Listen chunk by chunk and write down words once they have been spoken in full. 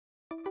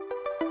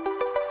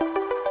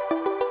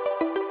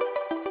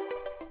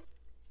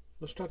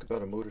Let's talk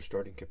about a motor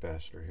starting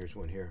capacitor. Here's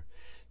one here.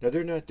 Now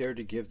they're not there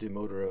to give the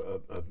motor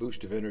a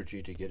boost of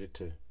energy to get it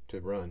to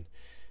run.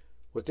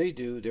 What they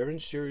do, they're in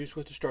series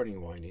with the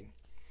starting winding,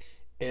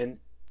 and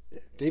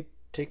they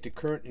take the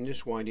current in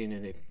this winding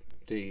and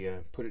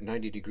they put it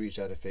 90 degrees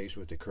out of phase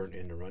with the current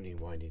in the running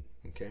winding.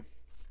 Okay.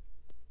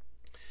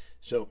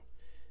 So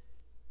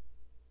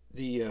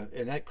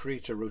and that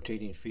creates a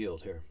rotating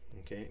field here.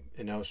 Okay.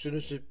 And now as soon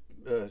as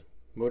the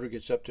motor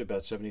gets up to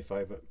about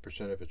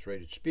 75% of its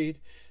rated speed,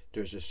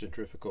 there's a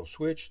centrifugal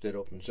switch that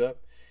opens up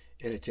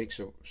and it takes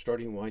a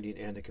starting winding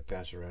and the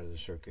capacitor out of the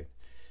circuit.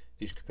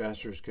 These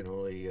capacitors can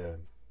only,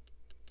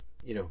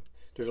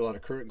 there's a lot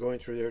of current going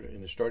through there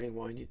in the starting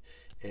winding,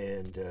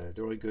 and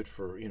they're only good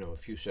for, a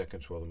few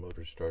seconds while the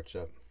motor starts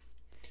up.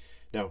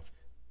 Now,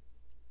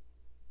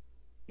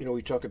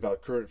 we talk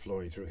about current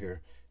flowing through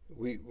here.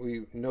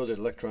 We know that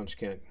electrons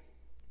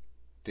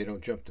they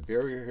don't jump the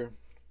barrier here,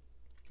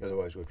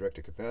 otherwise we'll direct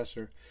a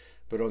capacitor.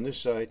 But on this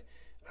side,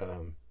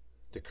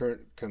 the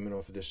current coming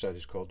off of this side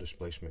is called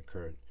displacement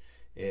current,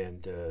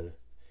 and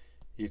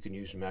you can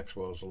use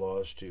Maxwell's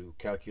laws to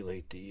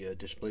calculate the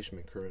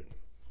displacement current.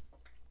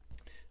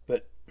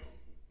 But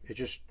it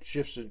just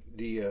shifts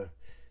the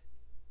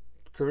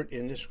current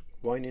in this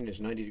winding is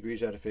 90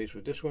 degrees out of phase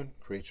with this one,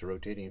 creates a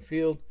rotating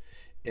field,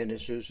 and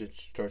as soon as it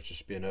starts to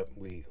spin up,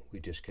 we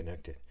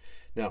disconnect it.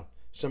 Now,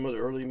 some of the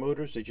early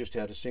motors, they just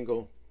had a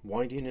single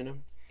winding in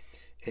them,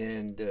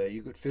 and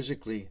you could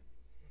physically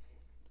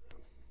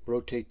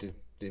rotate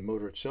the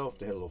motor itself.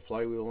 They had a little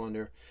flywheel on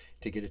there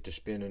to get it to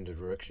spin in the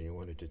direction you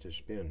wanted it to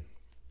spin.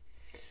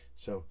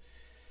 So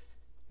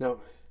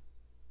now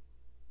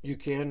you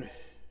can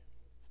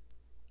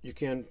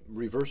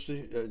reverse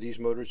these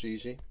motors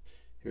easy.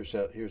 Here's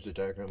the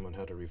diagram on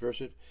how to reverse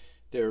it.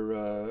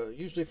 They're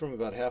usually from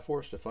about 1/2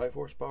 horse to 5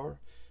 horsepower.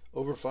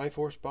 Over 5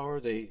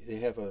 horsepower, they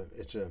have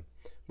it's a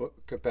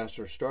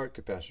capacitor-start,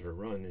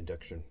 capacitor-run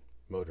induction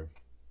motor.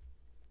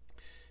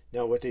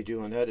 Now what they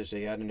do on that is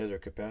they add another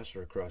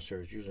capacitor across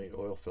there. It's usually an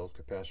oil-filled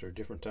capacitor, a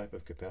different type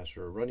of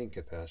capacitor, a running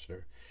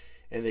capacitor,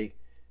 and they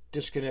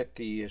disconnect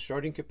the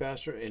starting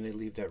capacitor and they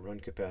leave that run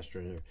capacitor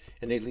in there,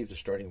 and they leave the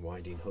starting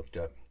winding hooked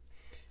up,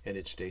 and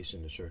it stays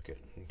in the circuit.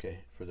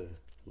 Okay, for the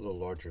little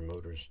larger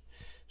motors.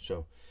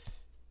 So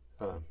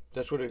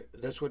that's what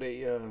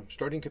a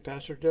starting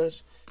capacitor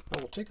does. Now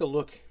we'll take a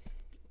look.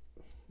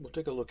 We'll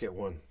take a look at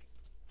one.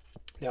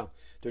 Now,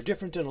 they're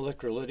different than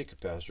electrolytic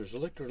capacitors.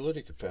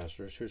 Electrolytic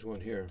capacitors, here's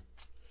one here,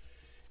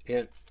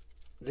 and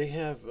they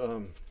have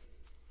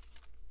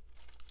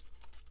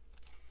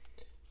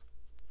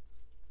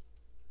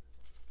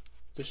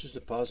this is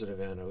the positive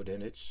anode,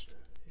 and it's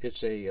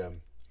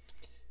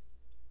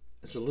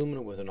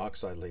aluminum with an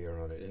oxide layer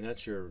on it, and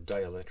that's your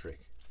dielectric,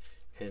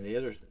 and the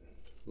other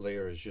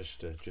layer is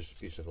just a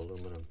piece of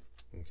aluminum.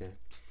 Okay.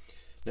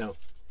 Now,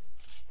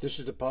 this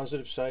is the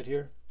positive side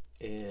here,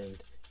 and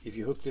if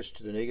you hook this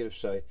to the negative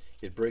side,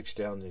 it breaks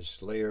down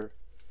this layer,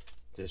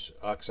 this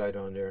oxide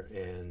on there,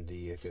 and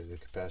the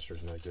capacitor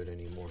is not good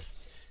anymore.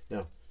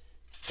 Now,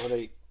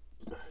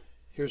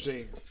 here's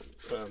a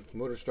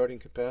motor starting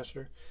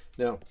capacitor.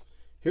 Now,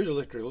 here's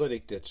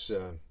electrolytic that's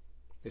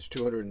it's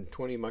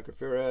 220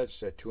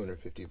 microfarads at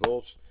 250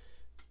 volts.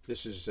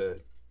 This is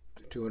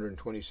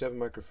 227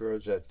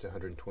 microfarads at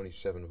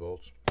 127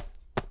 volts.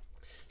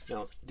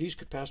 Now, these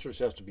capacitors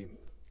have to be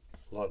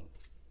a lot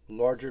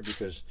larger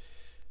because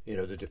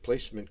the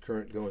displacement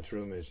current going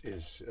through them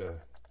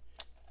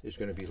is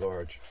going to be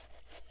large.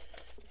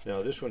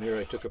 Now this one here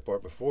I took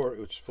apart before. It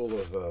was full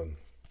of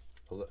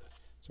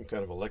some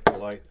kind of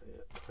electrolyte.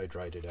 I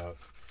dried it out,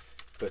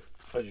 but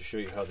I'll just show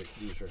you how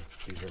these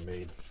are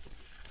made.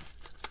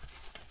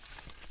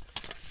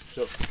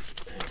 So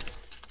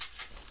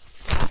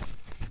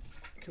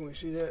can we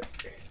see that?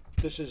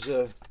 This is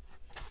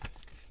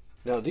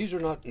now these are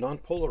not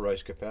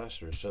non-polarized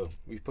capacitors, so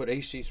we put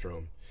AC through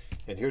them.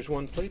 And here's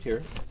one plate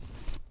here,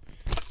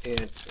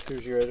 and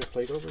here's your other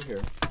plate over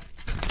here.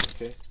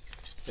 Okay,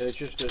 and it's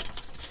just a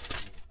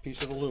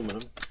piece of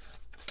aluminum.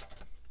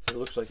 It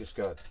looks like it's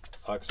got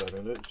oxide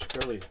on it. It's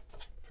fairly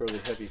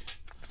heavy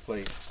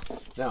plate.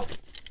 Now,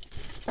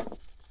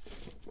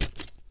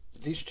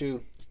 these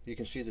two, you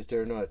can see that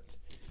they're not.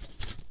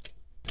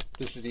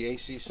 This is the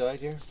AC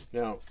side here.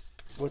 Now,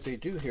 what they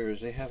do here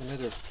is they have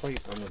another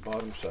plate on the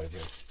bottom side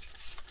here.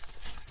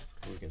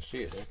 We can see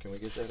it. Can we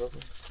get that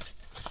open?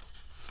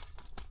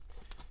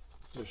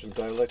 There's some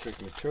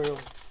dielectric material.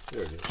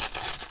 There it is.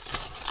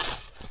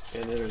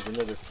 And then there's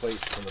another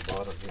plate on the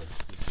bottom here.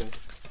 Okay?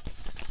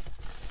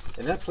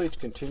 And that plate's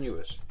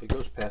continuous. It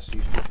goes past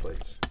these two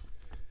plates.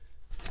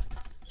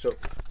 So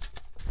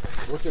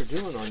what they're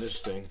doing on this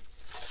thing,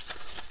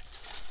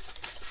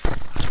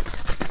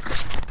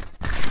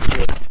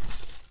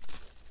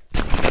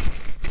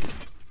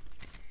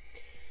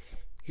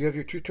 you have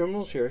your two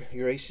terminals here,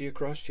 your AC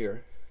across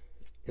here,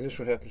 and this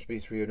one happens to be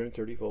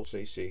 330 volts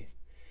AC,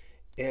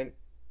 and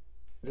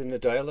then the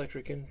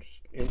dielectric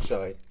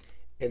inside,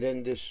 and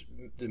then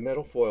the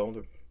metal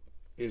foil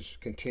is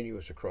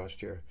continuous across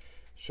here.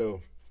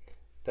 So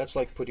that's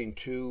like putting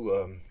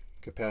two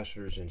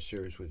capacitors in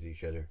series with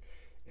each other,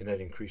 and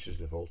that increases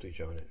the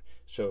voltage on it.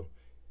 So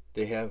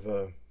they have,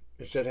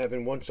 instead of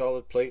having one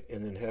solid plate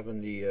and then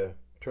having the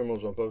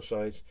terminals on both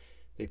sides,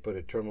 they put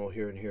a terminal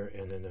here and here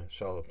and then a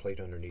solid plate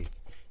underneath.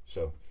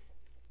 So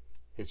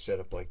it's set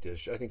up like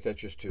this. I think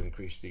that's just to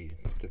increase the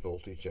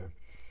voltage there.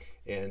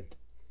 And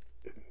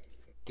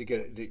to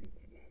get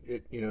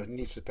it, you know, it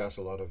needs to pass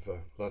a lot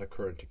of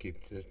current to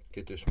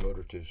get this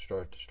motor to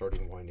start the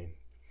starting winding.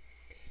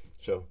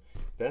 So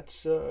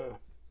that's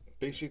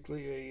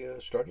basically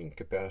a starting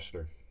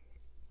capacitor.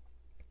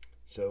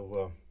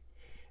 So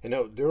and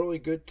now they're only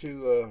good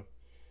to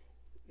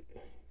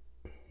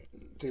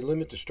they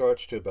limit the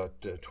starts to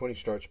about 20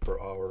 starts per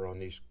hour on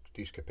these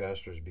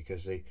capacitors,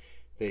 because they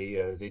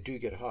do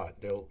get hot.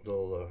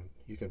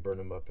 You can burn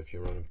them up if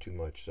you run them too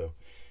much. So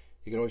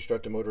you can only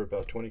start the motor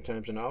about 20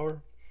 times an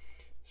hour,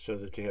 so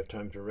that you have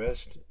time to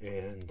rest.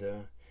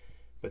 And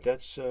but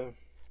that's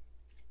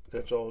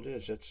all it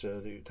is. That's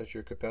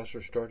your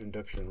capacitor start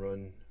induction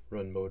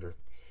run motor.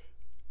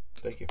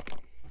 Thank you.